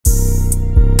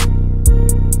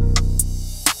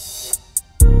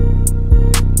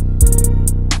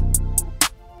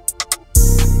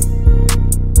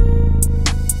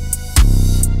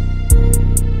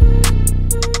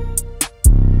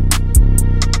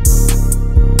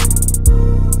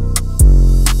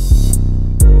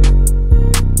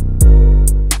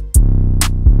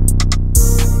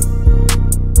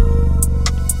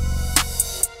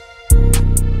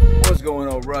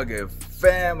Nugget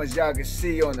fam. As y'all can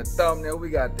see on the thumbnail, we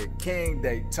got the King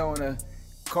Daytona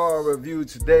car review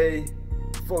today.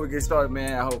 Before we get started,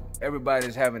 man, I hope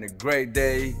everybody's having a great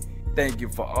day. Thank you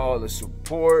for all the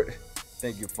support.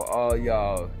 Thank you for all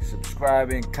y'all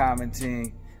subscribing,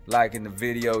 commenting, liking the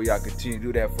video. Y'all continue to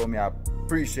do that for me. I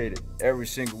appreciate it, every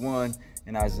single one.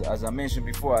 And as I mentioned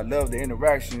before, I love the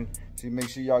interaction. So make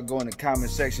sure y'all go in the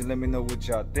comment section. Let me know what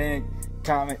y'all think.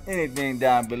 Comment anything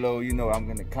down below. You know I'm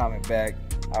gonna comment back.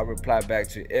 I'll reply back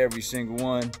to every single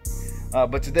one.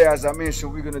 But today, as I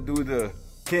mentioned, we're gonna do the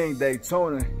King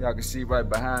Daytona. Y'all can see right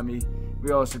behind me.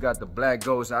 We also got the Black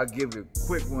Ghost. I'll give you a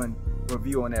quick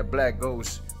review on that Black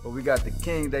Ghost. But we got the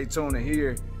King Daytona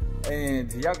here.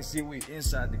 And y'all can see we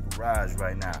inside the garage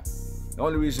right now. The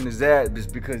only reason is that is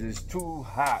because it's too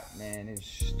hot, man.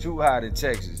 It's too hot in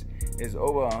Texas. It's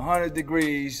over 100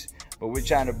 degrees, but we're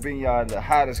trying to bring y'all the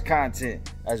hottest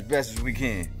content as best as we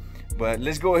can. But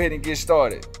let's go ahead and get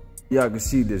started. Y'all can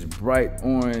see this bright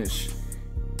orange,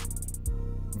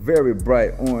 very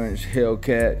bright orange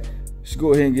HELLCAT. Let's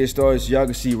go ahead and get started. So y'all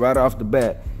can see right off the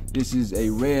bat, this is a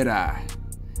red eye.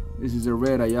 This is a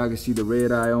red eye. Y'all can see the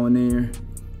red eye on there.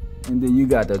 And then you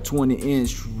got the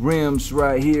 20-inch rims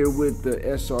right here with the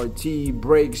SRT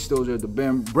brakes. Those are the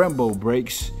Brembo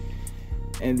brakes.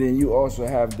 And then you also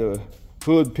have the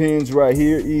hood pins right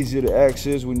here, easier to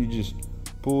access when you just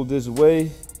pull this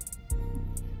away.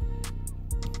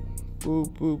 Boop,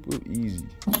 boop, boop, easy.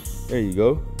 There you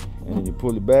go. And then you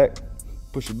pull it back,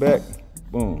 push it back,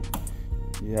 boom.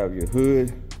 You have your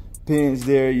hood pins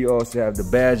there. You also have the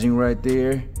badging right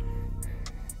there.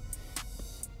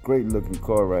 Great looking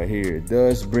car right here. It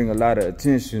does bring a lot of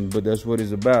attention, but that's what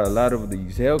it's about. A lot of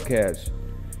these HELLCATs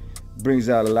brings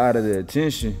out a lot of the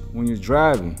attention when you're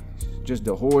driving. Just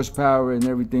the horsepower and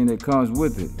everything that comes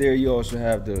with it. There you also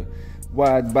have the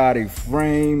wide body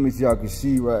frame, as y'all can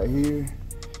see right here.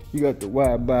 You got the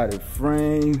wide body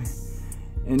frame.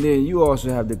 And then you also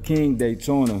have the King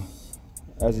Daytona,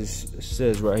 as it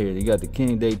says right here. You got the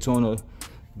King Daytona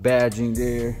badging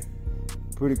there.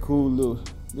 Pretty cool little.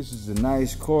 This is a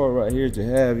nice car right here to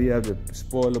have. You have the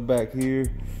spoiler back here.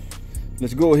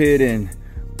 Let's go ahead and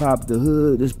pop the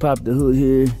hood. Let's pop the hood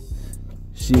here.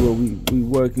 See what we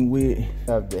working with.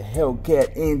 Have the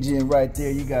HELLCAT engine right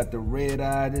there. You got the red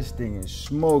eye. This thing is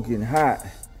smoking hot.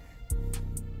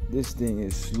 This thing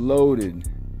is loaded.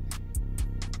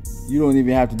 You don't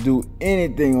even have to do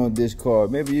anything on this car.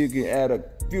 Maybe you can add a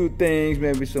few things,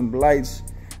 maybe some lights,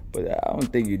 but I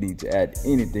don't think you need to add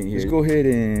anything here. Let's go ahead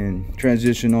and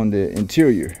transition on the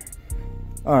interior.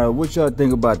 All right, what y'all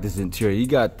think about this interior? You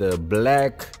got the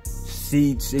black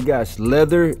seats, it got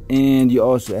leather, and you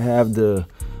also have the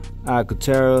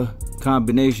Alcantara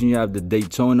combination. You have the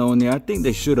Daytona on there. I think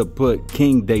they should have put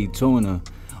King Daytona,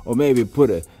 or maybe put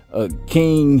a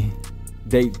King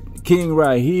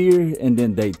right here, and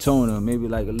then Daytona, maybe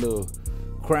like a little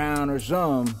crown or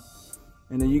something.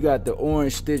 And then you got the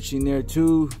orange stitching there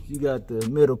too. You got the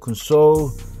middle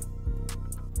console.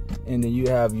 And then you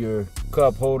have your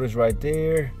cup holders right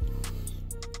there.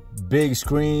 Big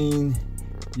screen.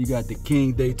 You got the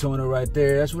King Daytona right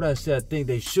there. That's what I said. I think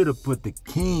they should have put the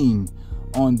King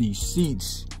on these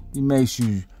seats. It makes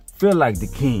you feel like the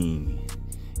King.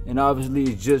 And obviously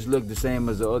it just looked the same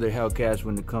as the other HELLCATs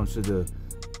when it comes to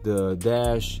the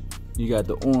dash. You got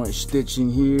the orange stitching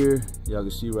here. Y'all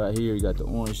can see right here, you got the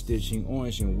orange stitching,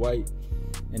 orange and white.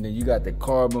 And then you got the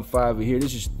carbon fiber here.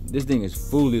 This thing is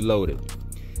fully loaded.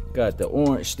 Got the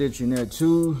orange stitching there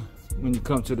too. When you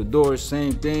come to the door,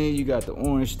 same thing. You got the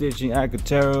orange stitching,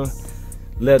 Alcantara,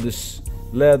 leather.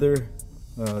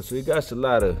 So it got a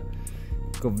lot of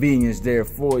convenience there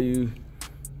for you.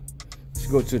 Let's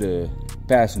go to the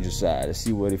passenger side. Let's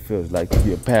see what it feels like to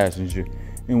be a passenger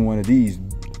in one of these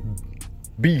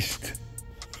beast.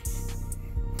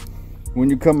 When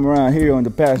you come around here on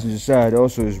the passenger side,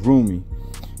 also is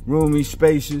roomy,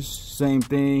 spacious, same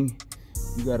thing.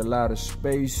 You got a lot of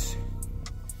space.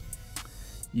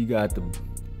 You got the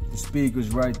speakers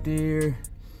right there.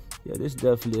 Yeah, this is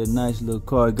definitely a nice little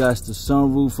car. It got the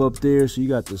sunroof up there, so you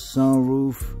got the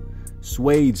sunroof,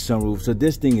 suede sunroof. So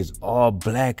this thing is all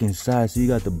black inside, so you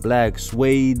got the black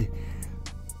suede,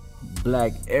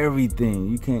 black everything.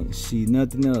 You can't see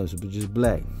nothing else but just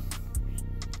black.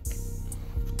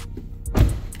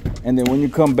 And then when you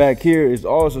come back here, it's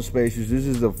also spacious. This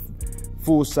is a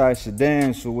full-size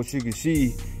sedan, so what you can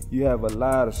see, you have a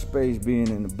lot of space being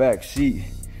in the back seat.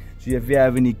 So if you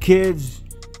have any kids,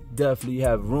 definitely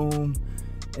have room.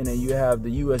 And then you have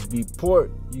the USB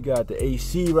port. You got the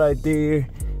AC right there.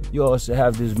 You also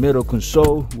have this middle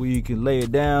console where you can lay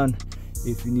it down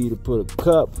if you need to put a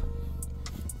cup.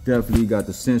 Definitely got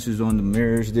the sensors on the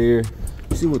mirrors there.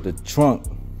 See what the trunk.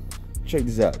 Check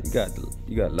this out.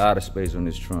 You got a lot of space on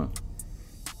this trunk.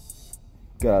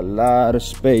 Got a lot of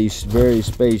space, very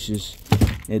spacious.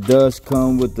 It does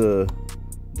come with the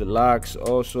locks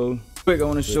also. Quick, I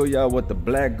want to show y'all what the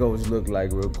Black Ghost look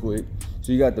like real quick.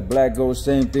 So you got the Black Ghost,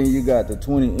 same thing. You got the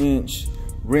 20-inch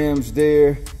rims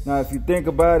there. Now, if you think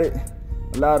about it,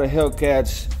 a lot of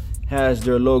Hellcats has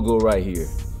their logo right here.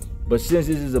 But since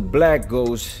this is a Black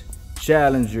Ghost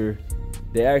Challenger,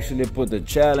 they actually put the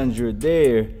Challenger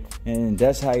there, and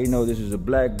that's how you know this is a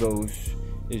Black Ghost,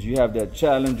 is you have that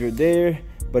Challenger there,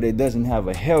 but it doesn't have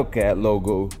a Hellcat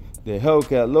logo. The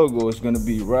Hellcat logo is gonna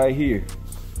be right here,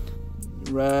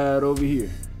 right over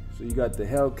here. So you got the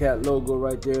Hellcat logo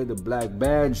right there, the black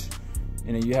badge,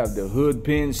 and then you have the hood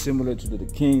pin similar to the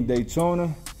King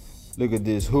Daytona. Look at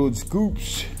this hood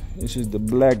scoops. This is the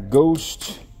Black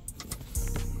Ghost.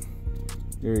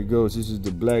 There it goes. This is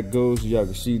the Black Ghost. Y'all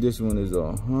can see this one is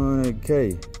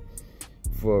 $100K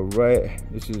for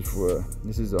This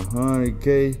is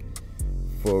 $100K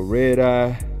for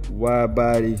REDEYE wide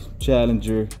body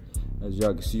Challenger. As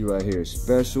y'all can see right here,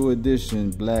 special edition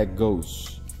Black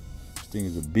Ghost. This thing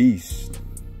is a beast.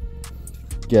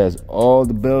 It has all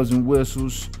the bells and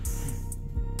whistles.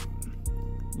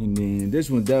 And then this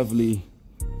one definitely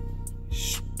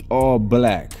all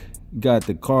black. Got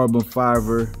the carbon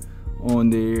fiber on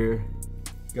there.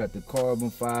 Got the carbon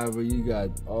fiber. You got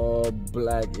all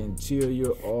black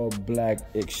interior, all black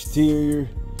exterior.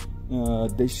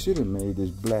 They should have made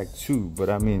this black too, but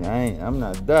I mean, I'm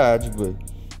not Dodge, but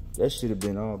that should have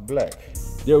been all black.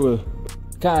 They were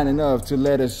kind enough to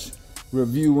let us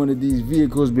review one of these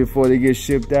vehicles before they get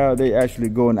shipped out. They actually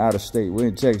going out of state. We're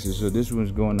in Texas, so this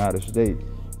one's going out of state.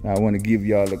 Now I want to give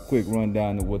y'all a quick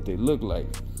rundown of what they look like.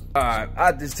 All right,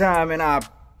 at this time, and I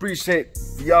appreciate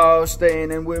y'all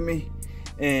staying in with me.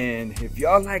 And if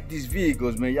y'all like these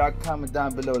vehicles, man, y'all comment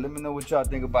down below. Let me know what y'all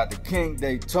think about the King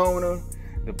Daytona,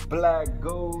 the Black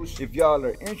Ghost. If y'all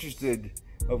are interested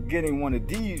of getting one of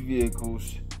these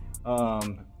vehicles,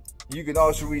 you can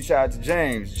also reach out to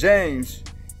James. James,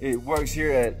 it works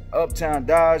here at Uptown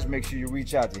Dodge. Make sure you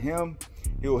reach out to him.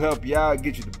 He'll help you out,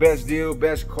 get you the best deal,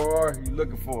 best car you're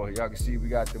looking for. Y'all can see we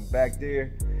got them back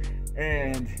there.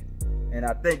 And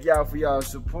I thank y'all for y'all's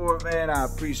support, man. I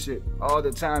appreciate all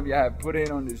the time y'all have put in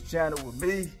on this channel with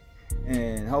me.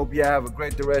 And hope y'all have a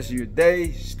great the rest of your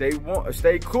day. Stay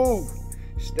cool.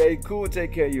 Stay cool.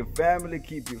 Take care of your family.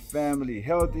 Keep your family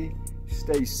healthy.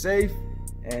 Stay safe.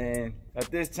 And at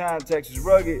this time, Texas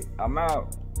Rugged, I'm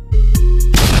out.